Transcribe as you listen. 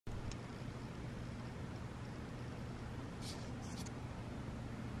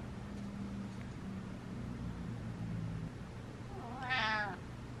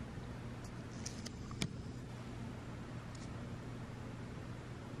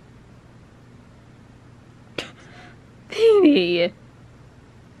Beanie!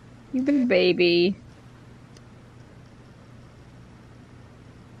 You big baby.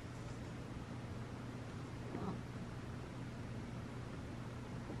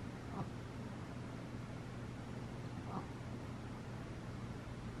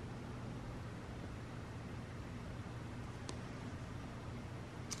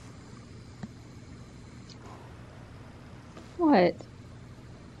 What?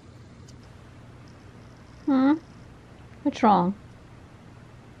 Huh? What's wrong?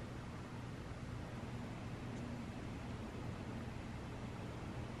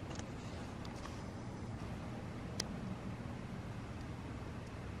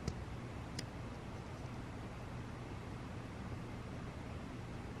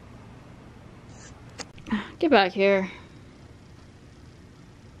 Get back here.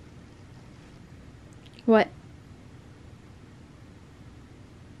 What?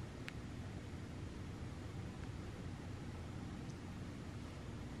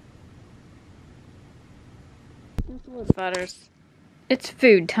 Butters. It's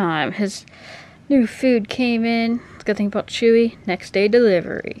food time. His new food came in. It's good thing about Chewy. Next day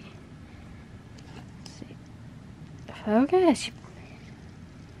delivery. Let's see. Focus.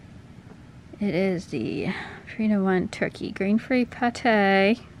 It is the 3-to-1 turkey grain-free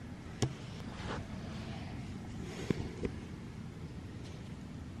pate.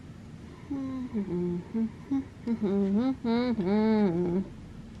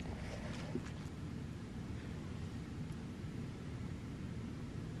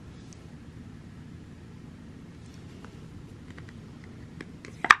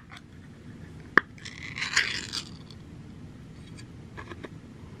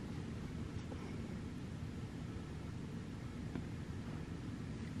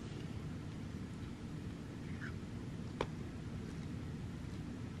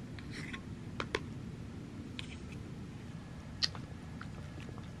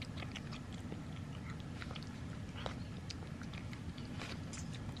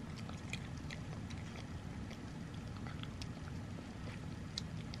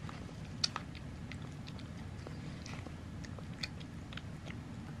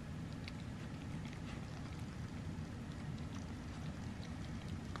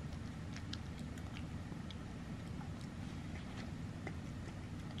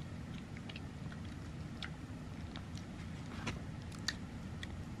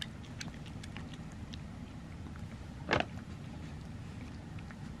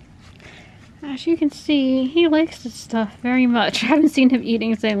 As you can see, he likes this stuff very much. I haven't seen him eating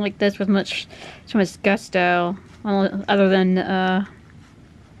anything like this with so much gusto, other than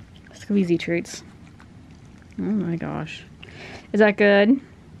squeezy treats. Oh my gosh. Is that good?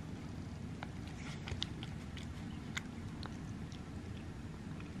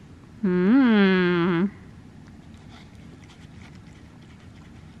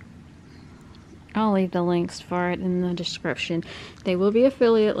 I'll leave the links for it in the description. They will be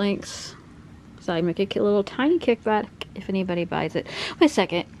affiliate links. So I make a little tiny kickback if anybody buys it. Wait a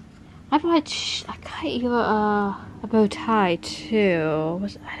second. I got you a bow tie too.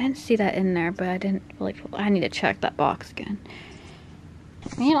 I didn't see that in there, but I need to check that box again.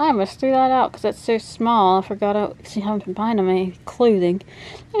 Man, I almost threw that out because it's so small. I forgot I haven't been buying them any clothing.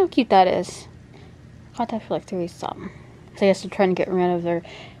 Look how cute that is. Got that for like 3 something. So I guess they're trying to get rid of their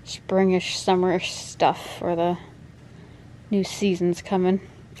springish, summerish stuff for the new season's coming.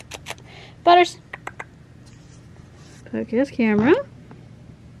 Butters. Focus camera.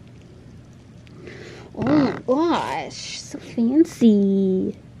 Oh my gosh, so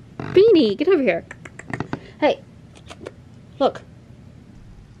fancy. Beanie, get over here. Hey, look.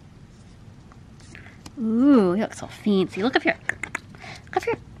 Ooh, he looks so fancy. Look up here. Look up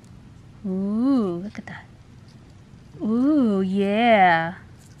here. Ooh, look at that. Ooh, yeah.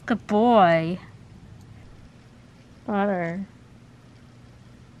 Good boy. Butter.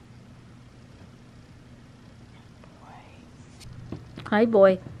 Hi,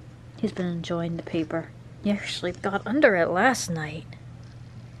 boy. He's been enjoying the paper. He actually got under it last night.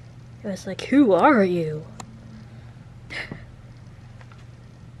 It was like, who are you?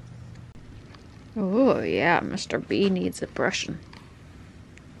 Oh, yeah, Mr. B needs a brushing.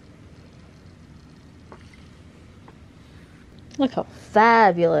 Look how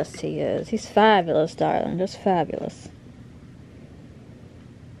fabulous he is. He's fabulous, darling. Just fabulous.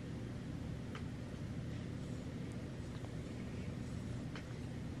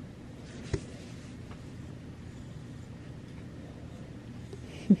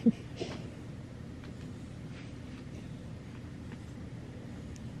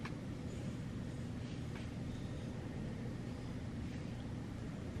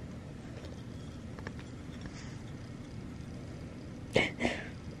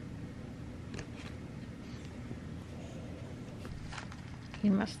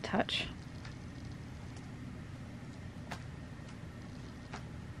 You must touch.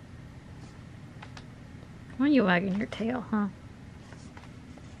 Why are you wagging your tail, huh?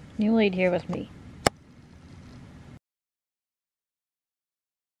 You lead here with me.